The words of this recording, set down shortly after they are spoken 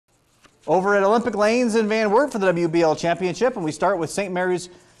Over at Olympic Lanes in Van Wert for the WBL Championship, and we start with St. Mary's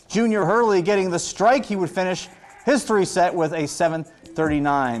Junior Hurley getting the strike. He would finish his 3-set with a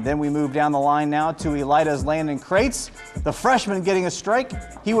 7.39. Then we move down the line now to Elida's Landon Crates, the freshman getting a strike.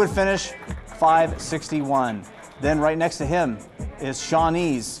 He would finish 5.61. Then right next to him is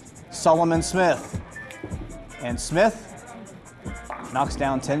Shawnee's Solomon Smith. And Smith knocks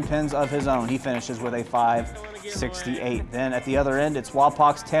down 10 pins of his own. He finishes with a 5.68. Then at the other end, it's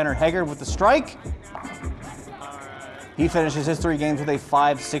Wapok's Tanner Haggard with the strike. He finishes his 3 games with a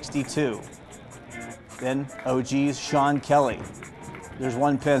 5.62. Then OG's Sean Kelly. There's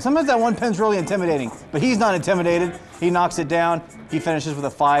 1 pin. Sometimes that 1 pin's really intimidating, but he's not intimidated. He knocks it down. He finishes with a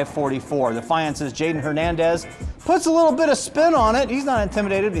 5.44. Defiance's Jaden Hernandez puts a little bit of spin on it. He's not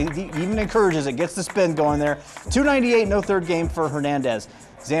intimidated. He even encourages it, gets the spin going there. 2.98, no third game for Hernandez.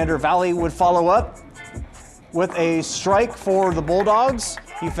 Xander Valley would follow up with a strike for the Bulldogs.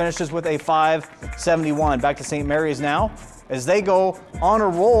 He finishes with a 5.71. Back to St. Mary's now as they go on a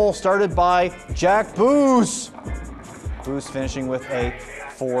roll started by Jack Boos. Boos finishing with a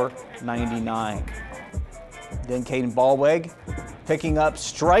 4.99. Then Caden Ballweg picking up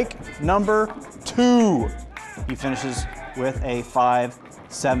strike number 2. He finishes with a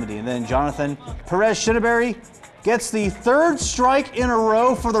 5.70. And then Jonathan Perez-Shinneberry gets the 3rd strike in a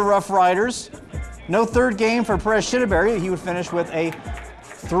row for the Rough Riders. No third game for Perez-Shinneberry. He would finish with a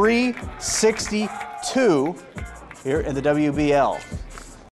 3.62 here in the WBL.